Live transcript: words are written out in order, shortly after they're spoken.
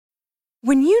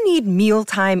When you need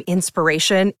mealtime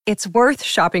inspiration, it's worth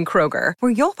shopping Kroger,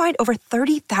 where you'll find over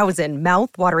 30,000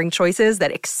 mouth-watering choices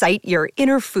that excite your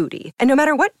inner foodie. And no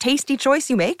matter what tasty choice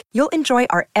you make, you'll enjoy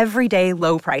our everyday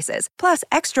low prices, plus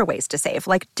extra ways to save,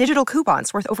 like digital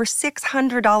coupons worth over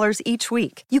 $600 each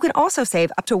week. You can also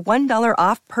save up to $1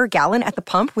 off per gallon at the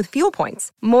pump with fuel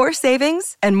points. More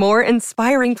savings and more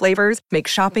inspiring flavors make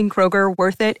shopping Kroger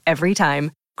worth it every time.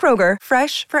 Kroger,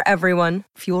 fresh for everyone.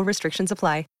 Fuel restrictions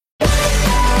apply.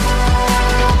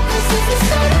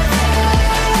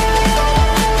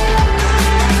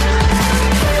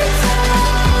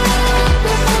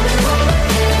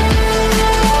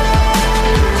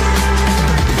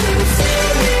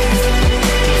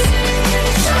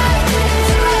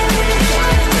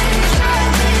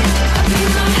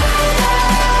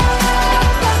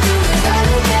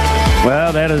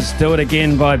 Well, that is Do It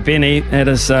Again by Benny. That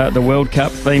is the World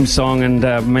Cup theme song, and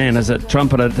man, has it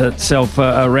trumpeted itself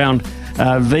around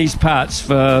these parts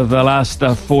for the last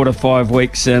 4 to 5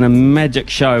 weeks in a magic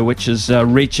show which is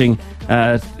reaching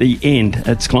the end,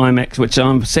 its climax, which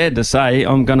I'm sad to say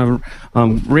I'm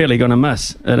really going to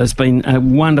miss. It has been a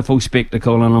wonderful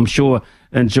spectacle, and I'm sure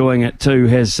enjoying it too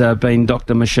has been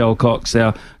Dr. Michelle Cox.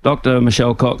 Dr.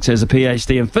 Michelle Cox has a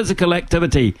PhD in physical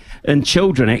activity in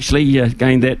children, actually,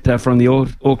 gained that from the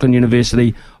Auckland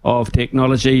University of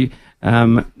Technology.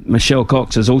 Michelle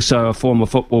Cox is also a former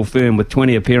football Fern with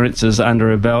 20 appearances under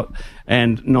her belt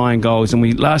and 9 goals.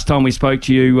 And last time we spoke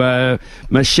to you,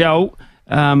 Michelle,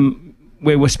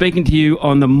 we were speaking to you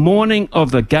on the morning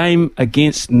of the game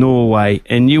against Norway,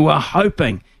 and you were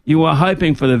hoping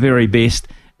for the very best.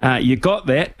 You got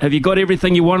that. Have you got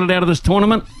everything you wanted out of this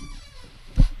tournament?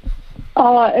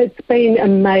 Oh, it's been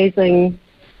amazing.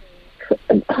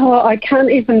 Oh, I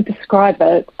can't even describe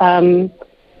it.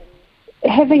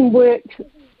 Having worked,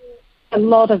 a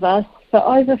lot of us, for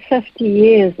over 50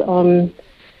 years on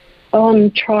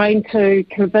trying to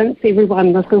convince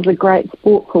everyone this is a great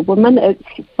sport for women, it's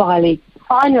finally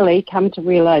come to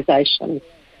realisation.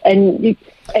 And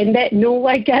that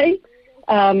Norway game,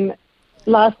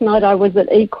 last night I was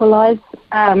at Equalise,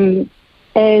 and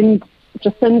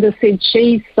Jacinda said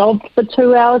she sobbed for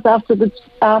 2 hours after the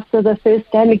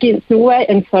first game against Norway,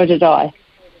 and so did I.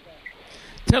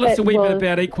 Tell us a wee bit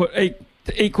about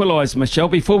Equalise, Michelle,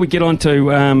 before we get on to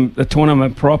the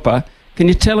tournament proper. Can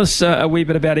you tell us a wee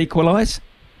bit about Equalise?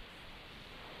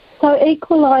 So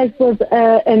Equalise was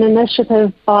an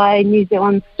initiative by New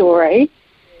Zealand Story,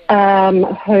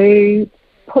 who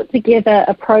put together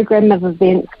a program of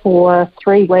events for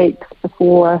 3 weeks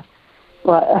before,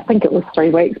 well, I think it was 3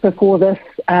 weeks before this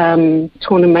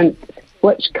tournament,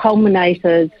 which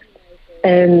culminated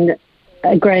in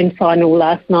a grand final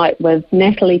last night with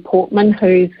Natalie Portman,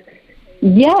 who's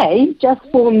just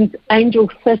formed Angel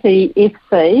City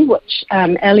FC, which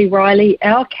Ali Riley,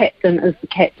 our captain, is the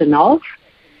captain of,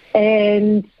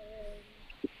 and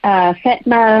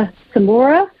Fatma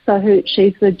Samora,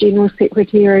 she's the General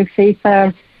Secretary of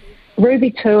FIFA,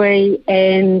 Ruby Tui,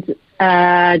 and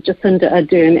Jacinda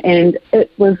Ardern, and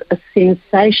it was a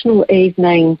sensational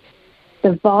evening.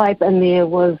 The vibe in there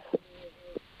was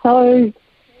it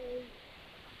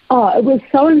was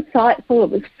so insightful, it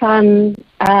was fun,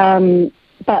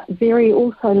 but very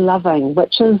also loving,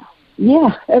 which is,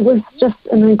 it was just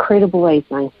an incredible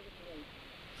evening.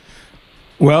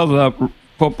 Well, the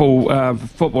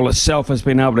football itself has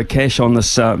been able to cash on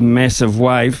this massive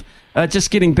wave.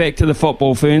 Just getting back to the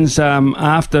football, Ferns,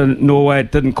 after Norway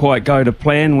it didn't quite go to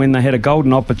plan when they had a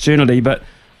golden opportunity, but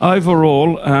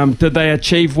overall, did they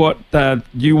achieve what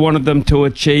you wanted them to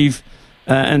achieve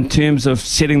in terms of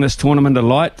setting this tournament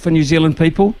alight for New Zealand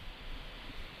people?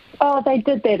 Oh, they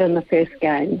did that in the first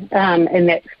game, and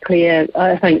that's clear.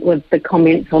 I think with the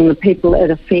comments on the people it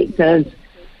affected,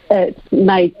 it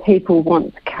made people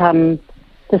want to come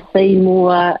to see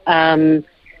more.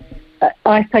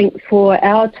 I think for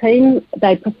our team,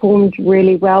 they performed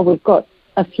really well. We've got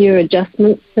a few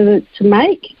adjustments to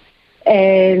make,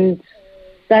 and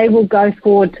they will go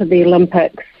forward to the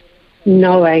Olympics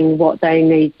knowing what they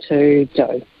need to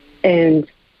do, and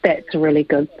that's a really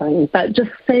good thing. But just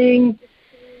seeing,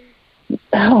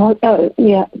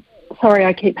 sorry,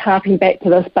 I keep harping back to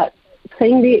this, but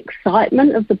seeing the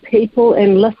excitement of the people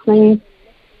and listening,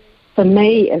 for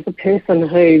me as a person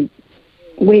who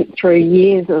went through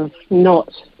years of no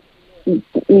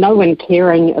one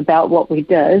caring about what we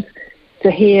did, to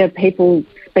hear people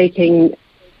speaking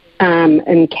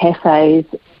in cafes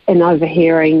and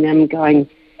overhearing them going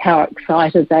how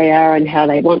excited they are and how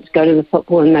they want to go to the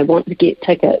football and they want to get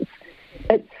tickets.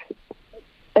 It's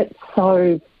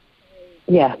so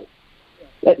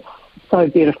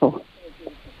beautiful.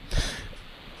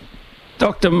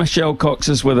 Dr. Michelle Cox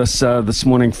is with us this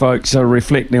morning, folks,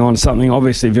 reflecting on something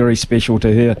obviously very special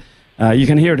to her. You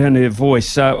can hear it in her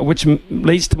voice, which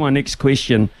leads to my next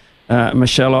question,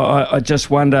 Michelle. I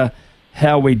just wonder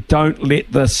how we don't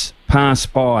let this pass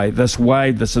by, this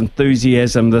wave, this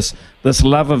enthusiasm, this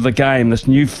love of the game, this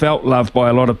new felt love by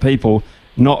a lot of people,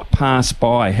 not pass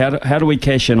by. How do we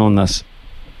cash in on this?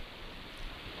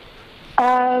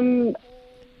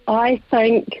 I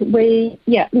think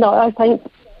I think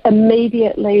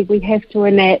immediately we have to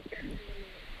enact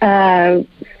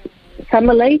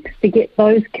summer leagues to get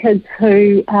those kids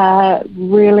who are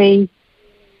really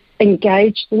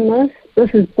engaged in this.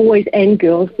 This is boys and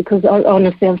girls, because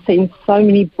honestly I've seen so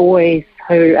many boys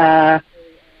who are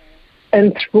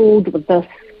enthralled with this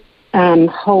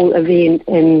whole event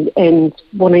and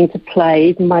wanting to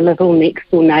play. My little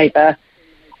next door neighbour,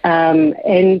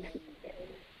 and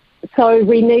so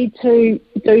we need to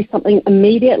do something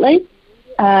immediately.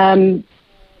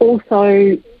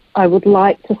 Also, I would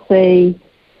like to see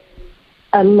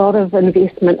a lot of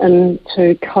investment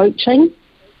into coaching,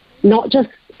 not just,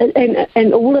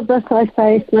 and all of this I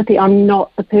say, Smithy, I'm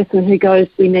not the person who goes,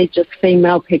 we need just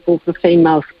female people for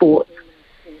female sports.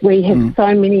 We have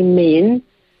so many men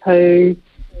who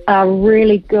are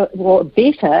really good, well,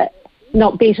 better,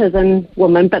 not better than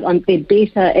women, but they're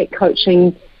better at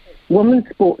coaching women's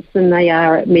sports than they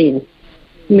are at men's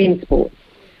sports.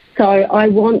 So I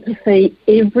want to see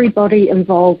everybody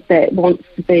involved that wants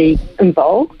to be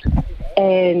involved,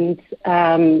 and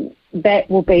that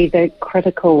will be the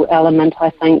critical element, I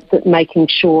think, that making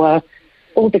sure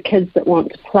all the kids that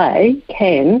want to play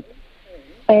can.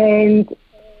 And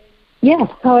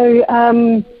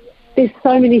so there's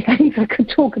so many things I could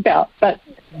talk about, but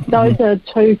those are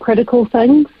two critical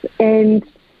things, and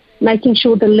making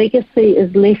sure the legacy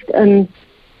is left in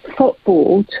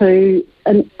football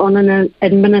on an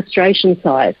administration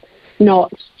side,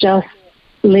 not just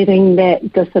letting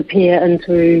that disappear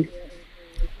into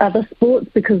other sports,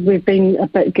 because we've been a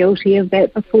bit guilty of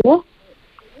that before.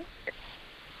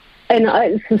 And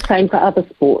it's the same for other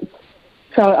sports.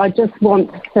 So I just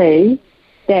want to see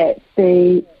that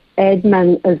the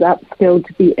admin is upskilled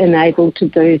to be enabled to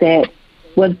do that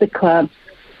with the clubs,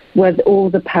 with all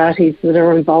the parties that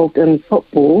are involved in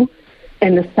football,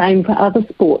 and the same for other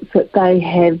sports, that they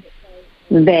have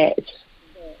that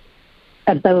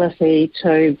ability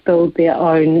to build their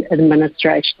own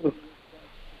administration.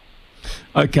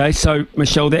 Okay, so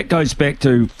Michelle, that goes back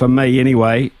to, for me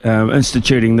anyway,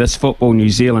 instituting this Football New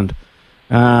Zealand.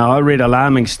 I read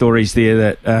alarming stories there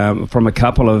that from a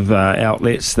couple of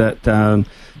outlets that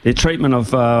their treatment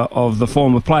of the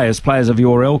former players of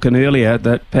your ilk and earlier,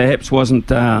 that perhaps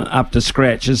wasn't up to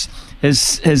scratch. Is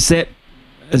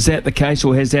that the case,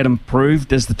 or has that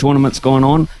improved as the tournament's gone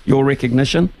on, your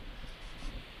recognition?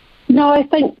 No, I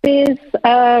think there's...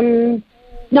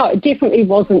 no, it definitely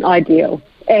wasn't ideal.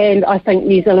 And I think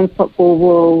New Zealand football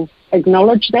will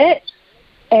acknowledge that.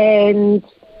 And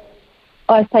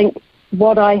I think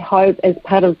what I hope as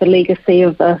part of the legacy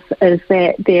of this is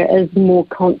that there is more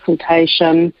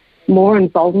consultation, more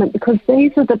involvement, because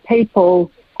these are the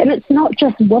people, and it's not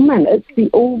just women, it's the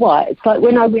All Whites. Like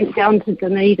when I went down to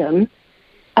Dunedin,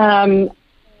 I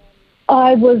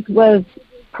was with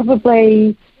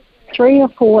probably 3 or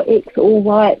 4 ex-All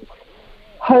Whites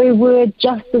who were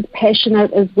just as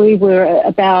passionate as we were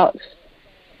about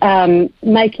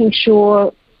making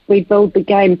sure we build the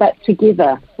game, but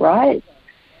together, right?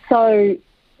 So,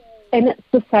 and it's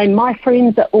the same. My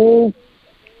friends are all,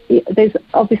 there's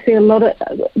obviously a lot of,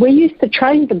 we used to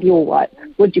train with the All Whites,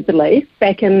 would you believe,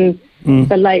 back in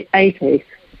the late 80s.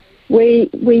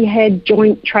 We had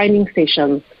joint training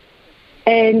sessions,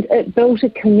 and it built a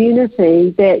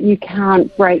community that you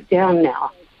can't break down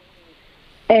now.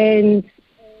 And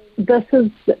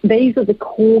these are the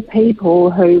core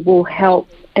people who will help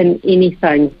in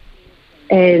anything.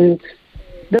 And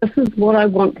this is what I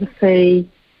want to see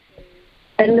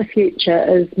in the future,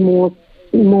 is more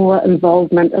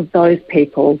involvement of those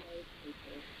people.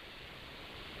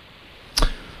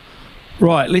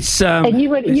 Right, let's... and you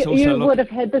would have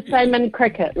had the same in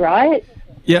cricket, right?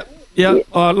 Yep. Yeah,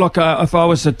 look, if I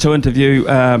was to interview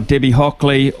Debbie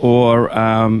Hockley, or,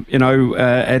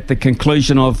 at the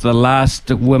conclusion of the last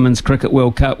Women's Cricket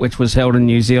World Cup, which was held in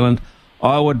New Zealand,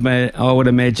 I would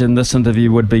imagine this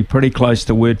interview would be pretty close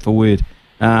to word for word.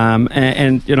 They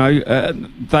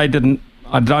didn't,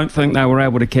 I don't think they were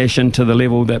able to cash in to the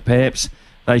level that perhaps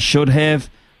they should have.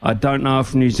 I don't know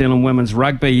if New Zealand women's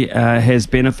rugby has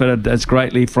benefited as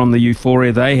greatly from the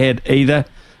euphoria they had either.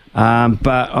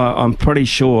 But I'm pretty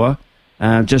sure,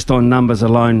 just on numbers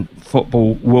alone,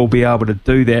 football will be able to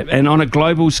do that. And on a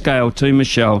global scale too,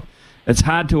 Michelle, it's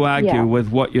hard to argue Yeah. with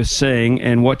what you're seeing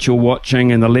and what you're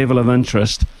watching and the level of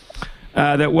interest.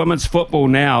 That women's football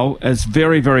now is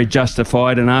very, very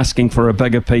justified in asking for a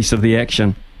bigger piece of the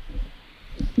action.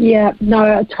 Yeah,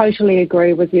 no, I totally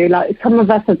agree with you. Like, some of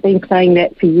us have been saying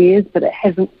that for years, but it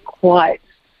hasn't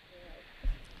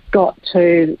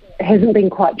been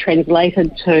quite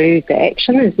translated to the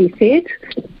action, as you said.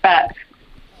 But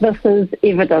this is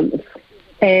evidence.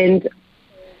 And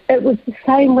it was the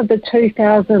same with the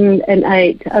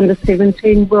 2008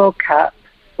 Under-17 World Cup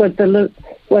with the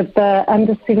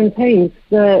Under-17s.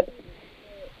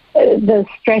 The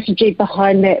strategy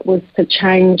behind that was to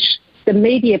change the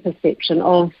media perception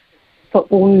of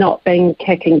football not being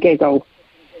kick and giggle.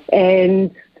 And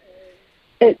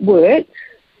it worked,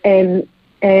 and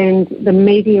the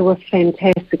media was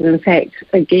fantastic. In fact,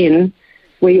 again,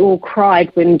 we all cried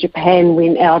when Japan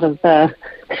went out of the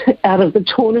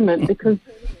tournament because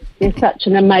they're such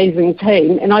an amazing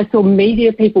team. And I saw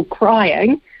media people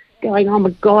crying, going, "Oh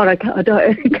my God, I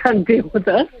can't deal with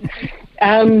this."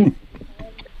 And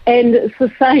it's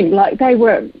the same. Like, they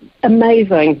were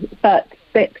amazing, but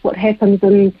that's what happens.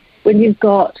 And when you've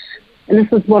got, and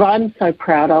this is what I'm so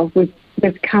proud of,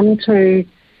 we've come to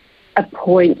a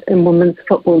point in women's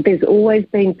football. There's always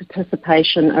been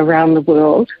participation around the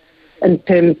world in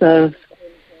terms of,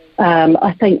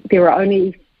 I think there are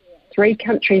only 3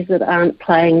 countries that aren't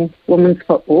playing women's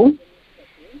football,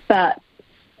 but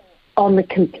on the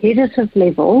competitive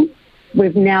level,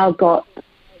 we've now got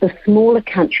the smaller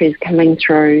countries coming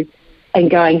through and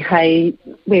going, "Hey,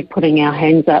 we're putting our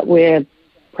hands up, we're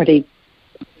pretty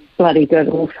bloody good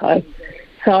also."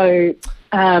 So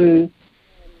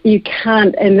you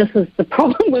can't, and this is the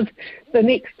problem with the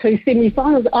next 2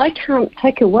 semi-finals, I can't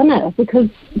pick a winner because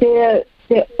they're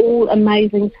all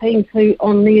amazing teams who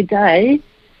on their day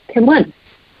can win.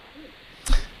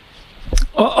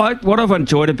 What I've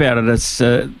enjoyed about it is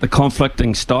the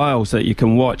conflicting styles that you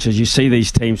can watch as you see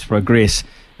these teams progress.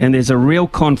 And there's a real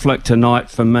conflict tonight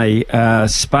for me.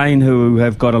 Spain, who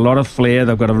have got a lot of flair,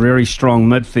 they've got a very strong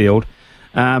midfield,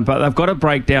 but they've got to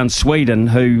break down Sweden,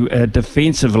 who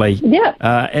defensively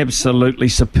absolutely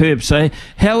superb. So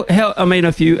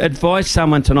if you advise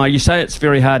someone tonight, you say it's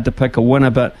very hard to pick a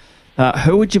winner, but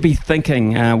who would you be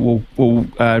thinking will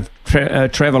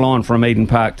travel on from Eden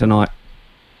Park tonight?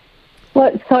 Well,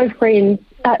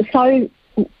 it's so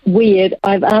weird.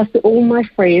 I've asked all my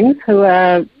friends who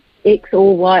are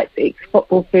ex-All Whites,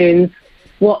 ex-football fans,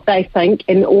 what they think,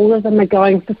 and all of them are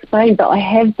going for Spain. But I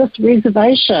have this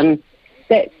reservation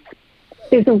that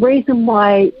there's a reason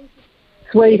why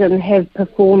Sweden have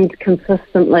performed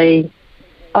consistently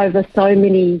over so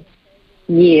many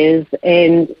years.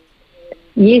 And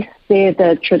yes, they're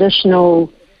the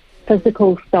traditional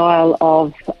physical style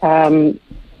of the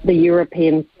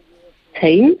European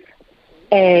teams,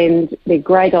 and they're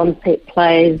great on set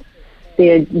plays.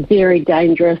 They're very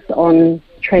dangerous on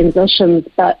transitions,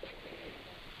 but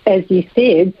as you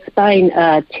said, Spain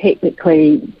are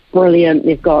technically brilliant.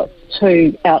 They've got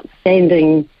 2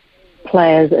 outstanding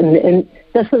players, and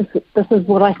this is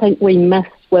what I think we missed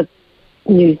with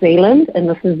New Zealand, and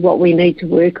this is what we need to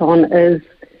work on.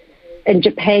 And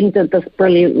Japan did this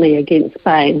brilliantly against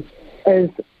Spain, is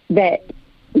that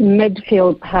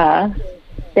midfield pass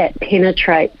that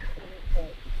penetrates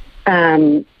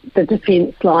the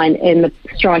defence line and the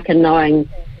striker knowing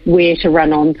where to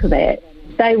run onto that.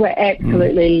 They were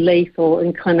absolutely lethal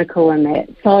and clinical in that.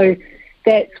 So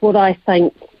that's what I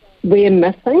think we're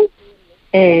missing,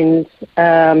 and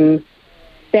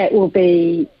that will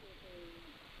be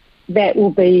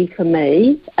for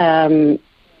me.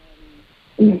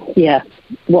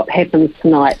 What happens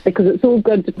tonight, because it's all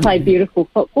good to play beautiful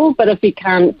football, but if you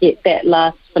can't get that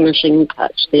last finishing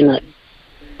touch, then it's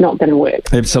not going to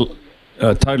work. Absolutely,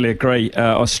 totally agree.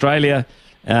 Australia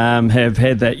have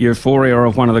had that euphoria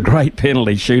of one of the great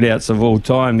penalty shootouts of all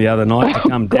time the other night to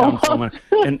come down from it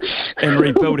and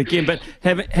rebuild again. But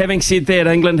having said that,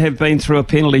 England have been through a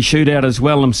penalty shootout as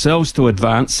well themselves to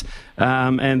advance,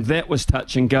 and that was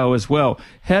touch and go as well.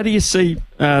 How do you see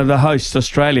the host,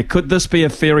 Australia? Could this be a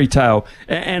fairy tale?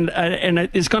 And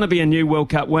there's going to be a new World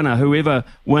Cup winner, whoever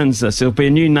wins this. There'll be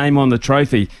a new name on the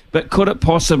trophy. But could it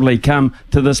possibly come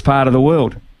to this part of the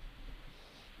world?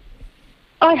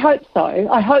 I hope so.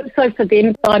 I hope so for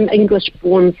them. I'm English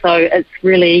born, so it's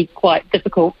really quite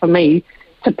difficult for me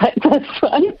to pick this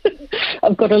one.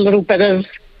 I've got a little bit of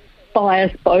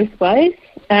bias both ways.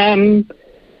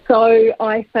 So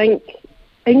I think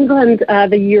England are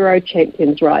the Euro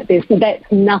champions, right?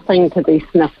 That's nothing to be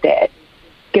sniffed at,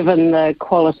 given the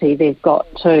quality they've got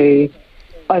to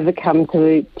overcome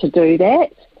to do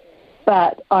that.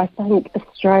 But I think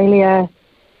Australia,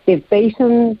 they've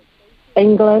beaten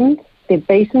England, they've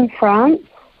beaten France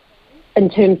in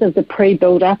terms of the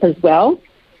pre-build-up as well.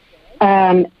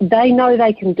 They know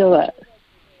they can do it.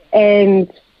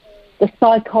 And the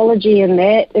psychology in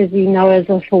that, as you know, as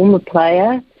a former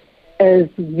player, is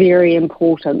very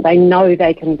important. They know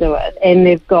they can do it. And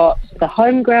they've got the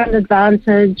home ground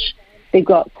advantage. They've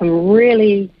got some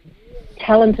really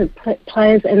talented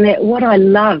players. And that what I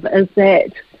love is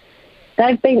that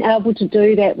they've been able to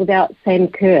do that without Sam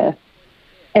Kerr.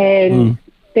 And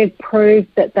they've proved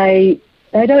that they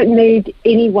don't need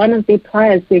any one of their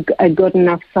players. They're a good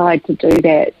enough side to do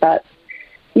that. But,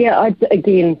 yeah,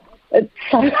 again, it's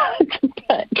so hard to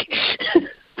pick.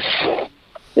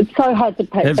 It's so hard to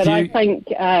pick. I think,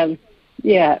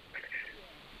 yeah.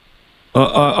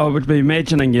 I would be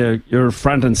imagining you're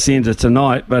front and centre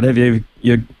tonight, but have you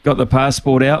got the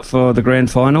passport out for the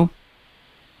grand final?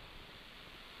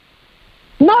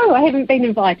 No, I haven't been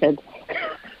invited.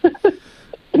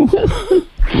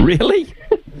 Really?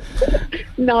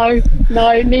 No,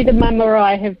 neither Mum or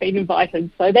I have been invited,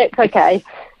 so that's okay.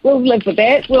 We'll live with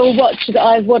that. We'll watch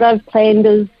it. What I've planned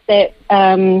is that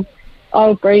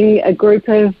I'll bring a group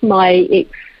of my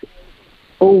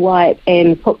ex-all-white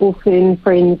and football Fern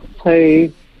friends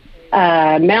to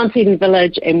Mount Eden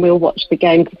Village, and we'll watch the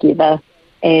game together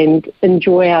and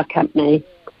enjoy our company.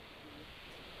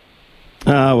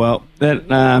 Oh, well,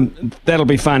 that'll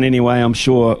be fun anyway, I'm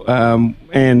sure.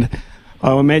 And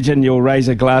I imagine you'll raise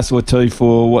a glass or two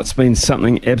for what's been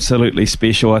something absolutely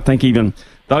special. I think even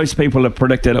those people have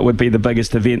predicted it would be the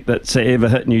biggest event that's ever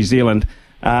hit New Zealand.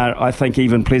 I think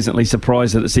even pleasantly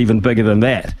surprised that it's even bigger than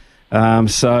that.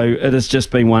 So it has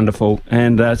just been wonderful.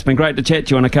 And it's been great to chat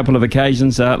to you on a couple of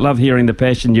occasions. Love hearing the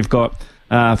passion you've got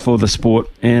for the sport,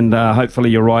 and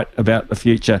hopefully you're right about the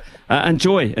future.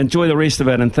 Enjoy the rest of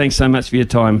it, and thanks so much for your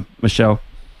time, Michelle.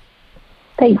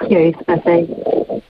 Thank you, Smithy.